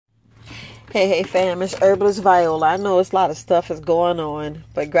Hey, fam, it's Herbalist Viola. I know it's a lot of stuff is going on,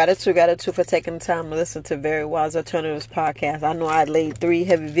 but gratitude for taking the time to listen to Very Wise Alternatives podcast. I know I laid 3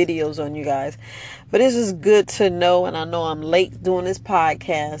 heavy videos on you guys, but this is good to know, and I know I'm late doing this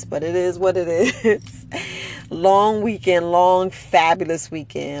podcast, but it is what it is. Long weekend, long, fabulous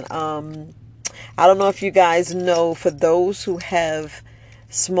weekend. I don't know if you guys know, for those who have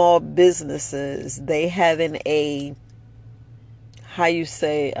small businesses, they having a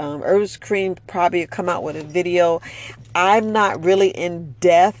FINES Cream probably come out with a video. I'm not really in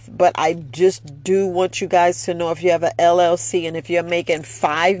depth, but I just do want you guys to know, if you have an LLC and if you're making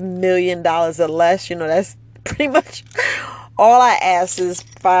 $5 million or less, that's pretty much all I ask is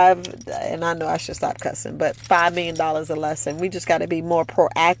and I know I should stop cussing, but $5 million or less. And we just got to be more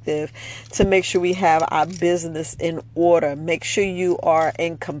proactive to make sure we have our business in order. Make sure you are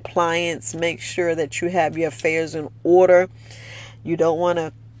in compliance. Make sure that you have your affairs in order. You don't want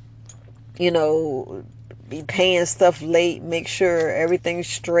to, be paying stuff late. Make sure everything's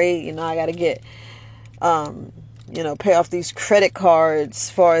straight. I got to get, pay off these credit cards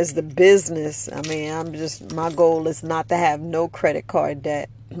as far as the business. I mean, my goal is not to have no credit card debt,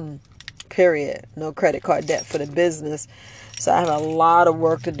 period. No credit card debt for the business. So I have a lot of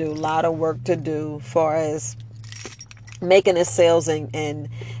work to do, as far as making the sales and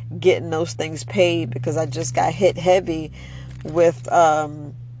getting those things paid, because I just got hit heavy with,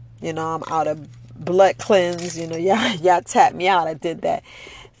 I'm out of blood cleanse. Y'all tapped me out. I did that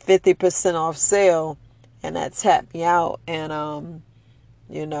 50% off sale, and that tapped me out. And,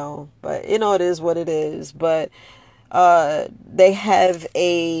 but it is what it is. But, they have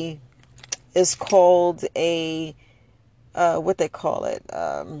it's called what they call it.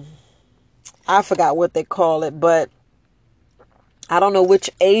 I forgot what they call it, but I don't know which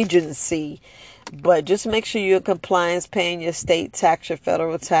agency. But just make sure you're in compliance, paying your state tax, your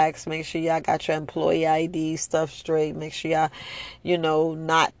federal tax. Make sure y'all got your employee ID stuff straight. Make sure y'all,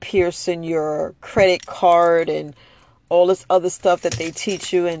 not piercing your credit card and all this other stuff that they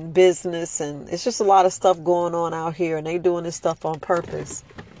teach you in business. And it's just a lot of stuff going on out here, and they doing this stuff on purpose.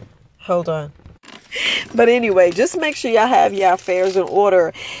 Hold on. But anyway, just make sure y'all have your affairs in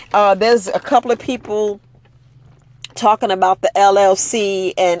order. There's a couple of people talking about the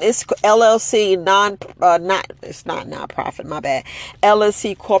LLC, and it's LLC it's not nonprofit, my bad.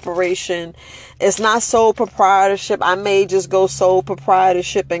 LLC corporation. It's not sole proprietorship. I may just go sole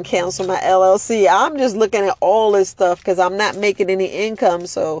proprietorship and cancel my LLC. I'm just looking at all this stuff because I'm not making any income,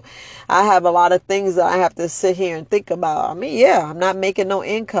 so I have a lot of things that I have to sit here and think about. I mean, I'm not making no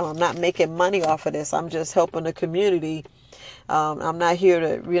income. I'm not making money off of this. I'm just helping the community. I'm not here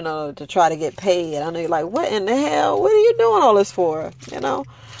to, to try to get paid. I know you're like, what in the hell? What are you doing all this for?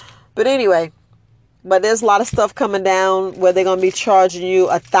 But anyway, there's a lot of stuff coming down where they're going to be charging you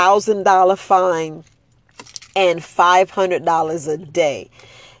 $1,000 fine and $500 a day.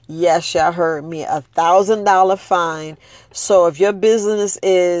 Yes, y'all heard me. $1,000 fine. So if your business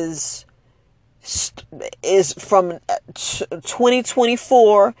is from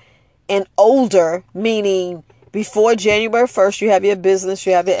 2024 and older, meaning before January 1st, you have your business,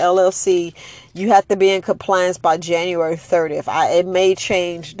 you have your LLC, you have to be in compliance by January 30th. It may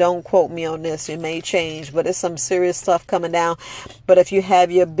change. Don't quote me on this. It may change, but it's some serious stuff coming down. But if you have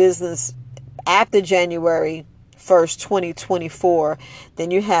your business after January 1st, 2024,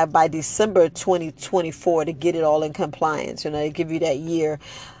 then you have by December 2024 to get it all in compliance. They give you that year.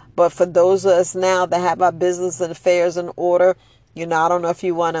 But for those of us now that have our business and affairs in order, I don't know if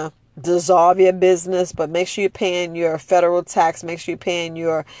you want to dissolve your business, but make sure you're paying your federal tax. Make sure you're paying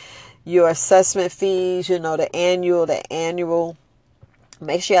your assessment fees, the annual.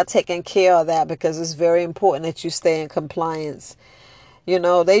 Make sure you're taking care of that, because it's very important that you stay in compliance.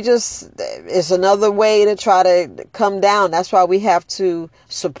 It's another way to try to come down. That's why we have to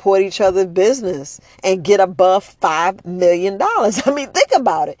support each other's business and get above $5 million. I mean, think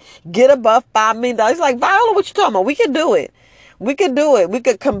about it. Get above $5 million. It's like, Viola, what you talking about? We can do it. We could do it. We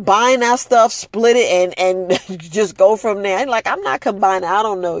could combine our stuff, split it, and just go from there. Like, I'm not combining. I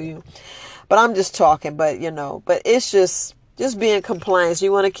don't know you, but I'm just talking. But, but it's just be in compliance.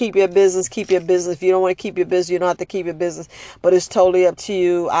 You want to keep your business, keep your business. If you don't want to keep your business, you don't have to keep your business, but it's totally up to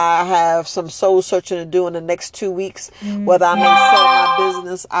you. I have some soul searching to do in the next 2 weeks, whether I may sell my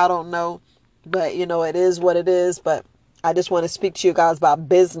business. I don't know, but it is what it is. But I just want to speak to you guys about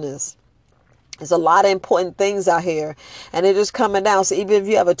business. There's a lot of important things out here, and they're just coming down. So even if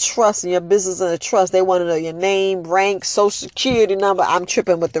you have a trust in your business and a trust, they want to know your name, rank, social security number. I'm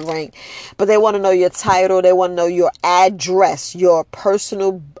tripping with the rank, but they want to know your title. They want to know your address, your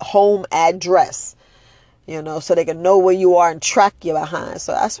personal home address. so they can know where you are and track you behind.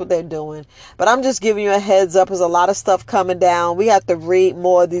 So that's what they're doing. But I'm just giving you a heads up. There's a lot of stuff coming down. We have to read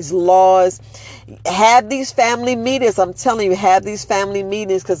more of these laws. Have these family meetings. I'm telling you, have these family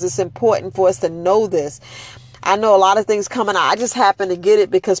meetings because it's important for us to know this. I know a lot of things coming out. I just happen to get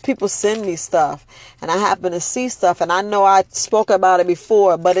it because people send me stuff and I happen to see stuff. And I know I spoke about it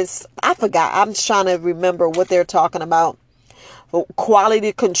before, but I forgot. I'm just trying to remember what they're talking about.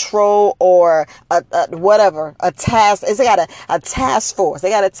 Quality control or whatever, a task. They got a task force. They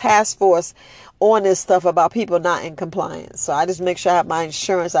got a task force on this stuff about people not in compliance. So I just make sure I have my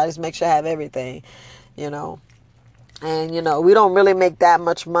insurance. I just make sure I have everything, And, we don't really make that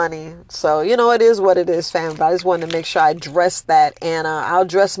much money. So, it is what it is, family. But I just wanted to make sure I address that. And I'll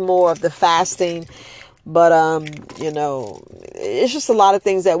address more of the fasting. But, it's just a lot of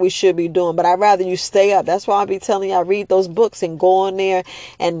things that we should be doing. But I'd rather you stay up. That's why I'll be telling you, I read those books and go on there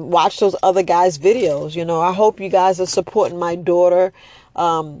and watch those other guys' videos. I hope you guys are supporting my daughter,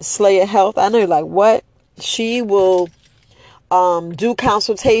 Slayer Health. I know you're like, what? She will do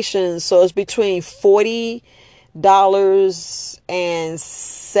consultations. So it's between $40 and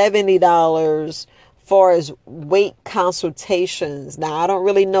 $70 far as weight consultations. Now, I don't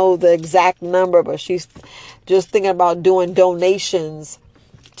really know the exact number, but she's just thinking about doing donations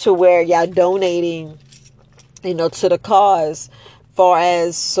to where y'all donating, to the cause, far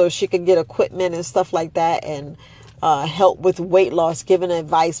as so she could get equipment and stuff like that and help with weight loss, giving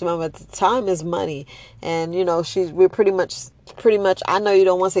advice. Remember, at the time is money. And, we're pretty much, I know you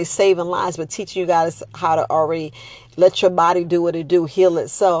don't want to say saving lives, but teaching you guys how to already let your body do what it do, heal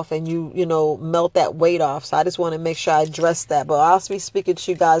itself, and you melt that weight off. So I just want to make sure I address that. But I'll be speaking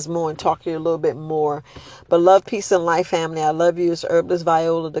to you guys more and talk to you a little bit more. But love, peace, and life, family. I love you. It's Herbalist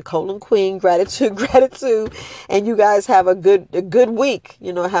Viola, the colon queen. Gratitude, gratitude. And you guys have a good week.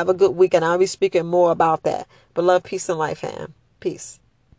 Have a good week. And I'll be speaking more about that. But love, peace, and life, fam. Peace.